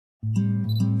We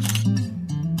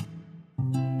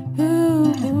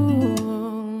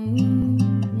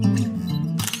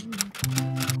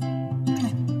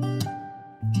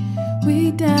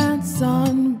dance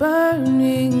on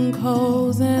burning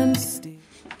coals and steel.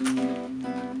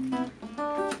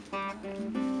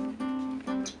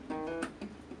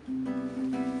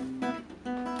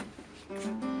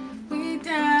 We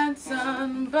dance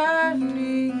on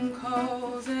burning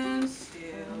coals and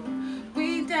steel.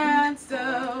 We dance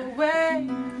away.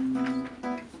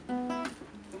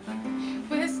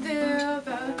 We're still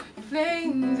the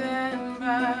flames and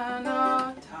burn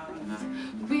our tongues.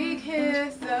 We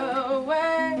kiss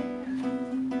away.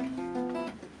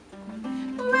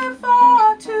 We're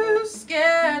far too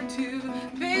scared to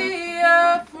be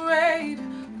afraid.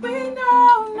 We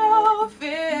know no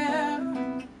fear.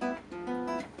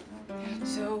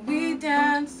 So we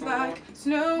dance like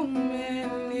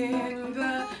snowmen in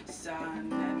the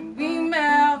sun, and we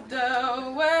melt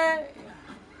away.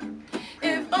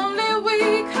 If only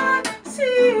we could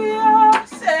see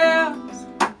ourselves,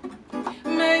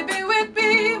 maybe we'd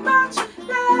be much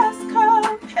less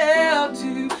compelled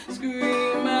to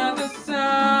scream at the sun.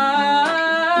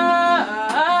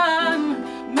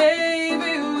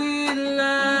 Maybe we'd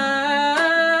learn.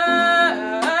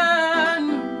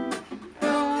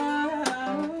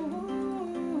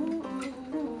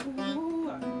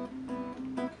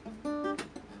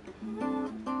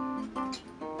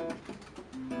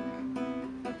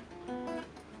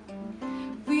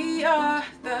 We are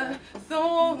the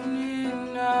thorn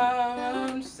in our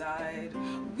own side.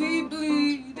 We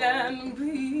bleed and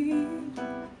bleed,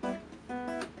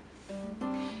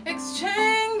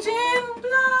 exchanging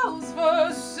blows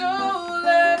for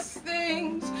soulless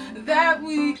things that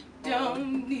we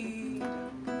don't need.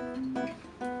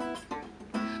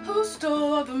 Who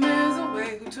stole all the mirrors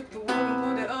away? Who took the world and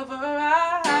pulled it over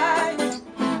our eyes?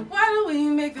 Why do we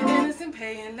make the innocent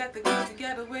pay and let the guilty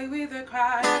get away with their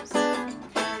crimes?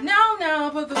 Now,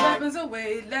 put the weapons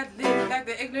away, let live, let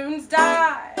the ignorance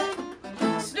die.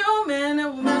 Snowmen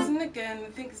and we're melting again, I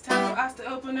think it's time for us to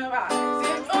open our eyes.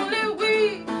 If only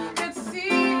we could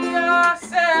see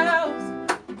ourselves,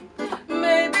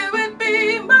 maybe we'd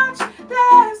be much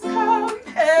less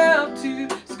compelled to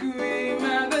scream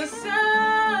at the sun.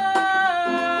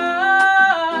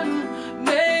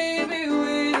 Maybe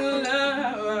we'd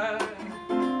learn.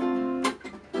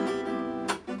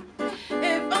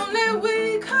 If only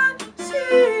we could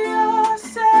see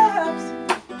ourselves,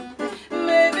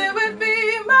 maybe we'd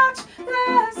be much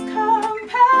less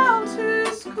compelled to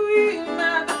scream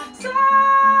at the sun.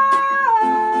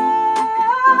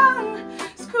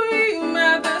 Scream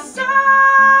at the sun.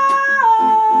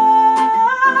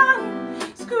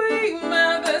 Scream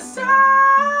at the sun.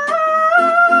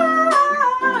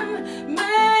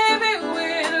 Maybe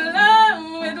we'd learn,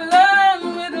 we'd learn,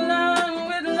 we'd learn,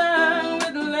 we'd learn,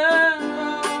 we'd learn.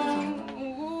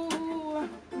 Ooh.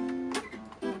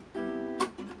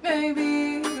 Maybe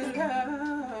we'd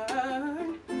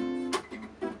learn.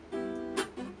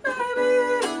 Maybe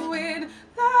we'd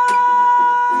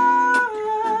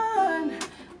learn.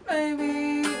 Maybe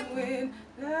we'd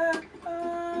learn.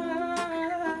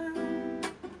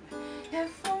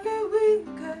 If only we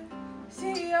could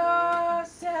see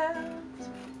ourselves,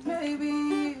 maybe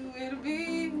we'd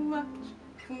be much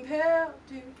compelled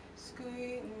to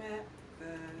scream at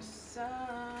the sun.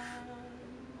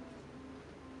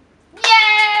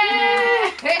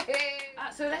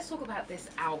 So let's talk about this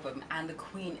album, and the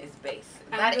queen is bass.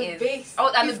 And the bass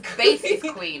oh, and is the bass is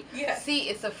queen. queen. Yeah. See,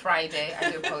 it's a Friday. I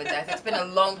do apologize. It's been a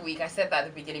long week. I said that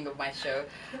at the beginning of my show,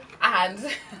 and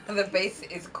the bass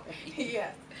is queen.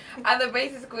 Yeah. And the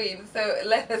bass is queen. So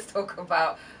let us talk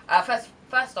about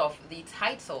first off the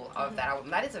title of that album.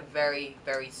 That is a very,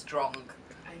 very strong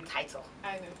title.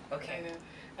 I know. Okay.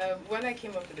 I know. When I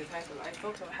came up with the title, I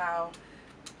thought of how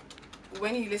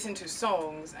when you listen to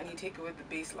songs and you take away the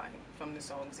bass line from the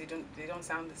songs, they don't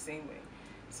sound the same way.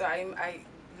 So I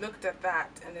looked at that,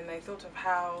 and then I thought of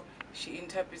how she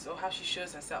interprets or how she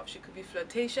shows herself. She could be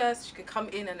flirtatious, she could come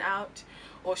in and out,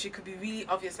 or she could be really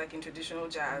obvious like in traditional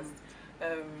jazz.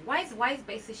 Why is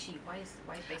bass a she? Why is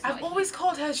bass not I've a always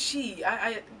called her she.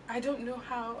 I don't know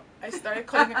how I started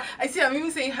calling her. I see I'm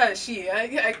even saying her she.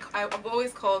 I've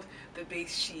always called the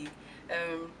bass she.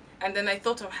 And then I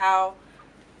thought of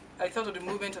the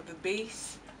movement of the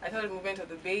bass. I thought of the movement of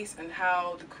the bass and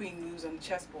how the queen moves on the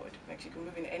chessboard. Like she can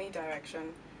move in any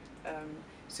direction.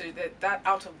 So that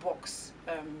out of box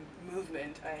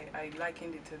movement, I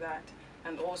likened it to that,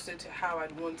 and also to how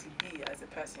I'd want to be as a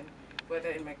person, whether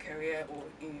in my career or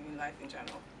in life in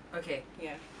general. Okay.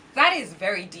 Yeah. That is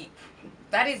very deep.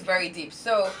 That is very deep.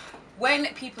 So, when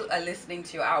people are listening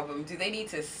to your album, do they need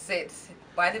to sit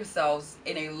by themselves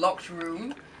in a locked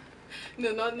room?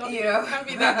 No, not You know? it can't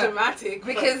be that dramatic.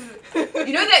 Because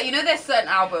there's certain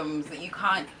albums that you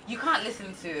can't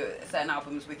listen to certain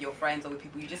albums with your friends or with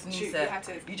people. You just need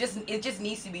it just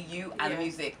needs to be you and the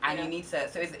music, and you need to.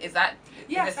 So is that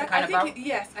yes? the kind of album?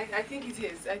 Yes, I think it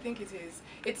is. I think it is.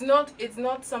 It's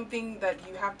not something that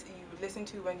you listen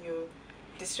to when you're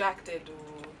distracted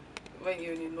or when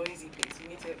you're in a noisy place. You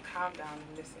need to calm down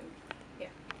and listen. Yeah.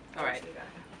 All right.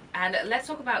 And let's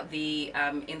talk about the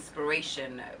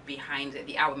inspiration behind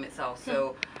the album itself.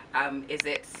 So, is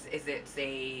it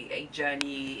a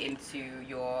journey into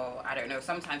your, I don't know,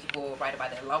 sometimes people write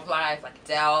about their love life, like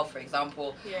Adele, for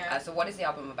example. Yeah. So what is the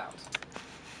album about?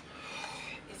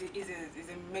 It's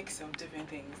a mix of different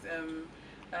things.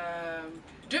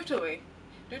 Drift Away.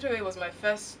 Drift Away was my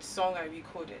first song I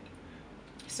recorded.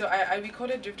 So I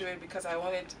recorded Drift Away because I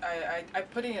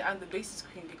put it on the bass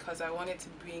screen because I wanted to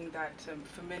bring that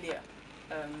familiar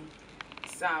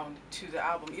sound to the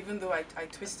album, even though I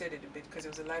twisted it a bit because it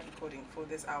was a live recording for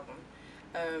this album.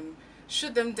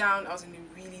 Shoot Them Down, I was in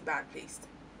a really bad place.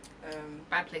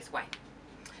 Bad place, why?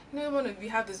 You know, we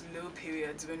have those low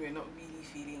periods when we're not really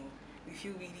feeling, we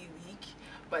feel really weak,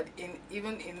 but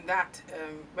even in that,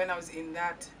 when I was in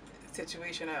that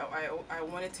situation, I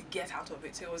wanted to get out of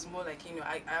it. So it was more like, you know,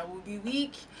 I will be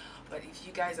weak, but if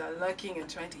you guys are lurking and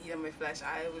trying to eat on my flesh,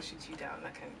 I will shoot you down,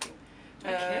 that kind of thing.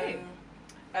 Okay.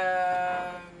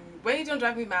 When You Don't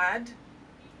Drive Me Mad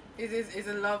is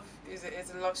a love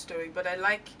story, but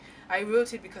I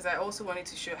wrote it because I also wanted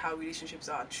to show how relationships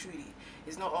are truly.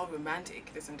 It's not all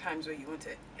romantic. There's some times where you want to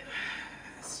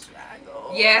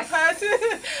strangle yes the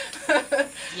person.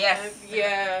 yes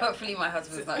Yeah. Hopefully my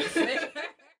husband's not listening.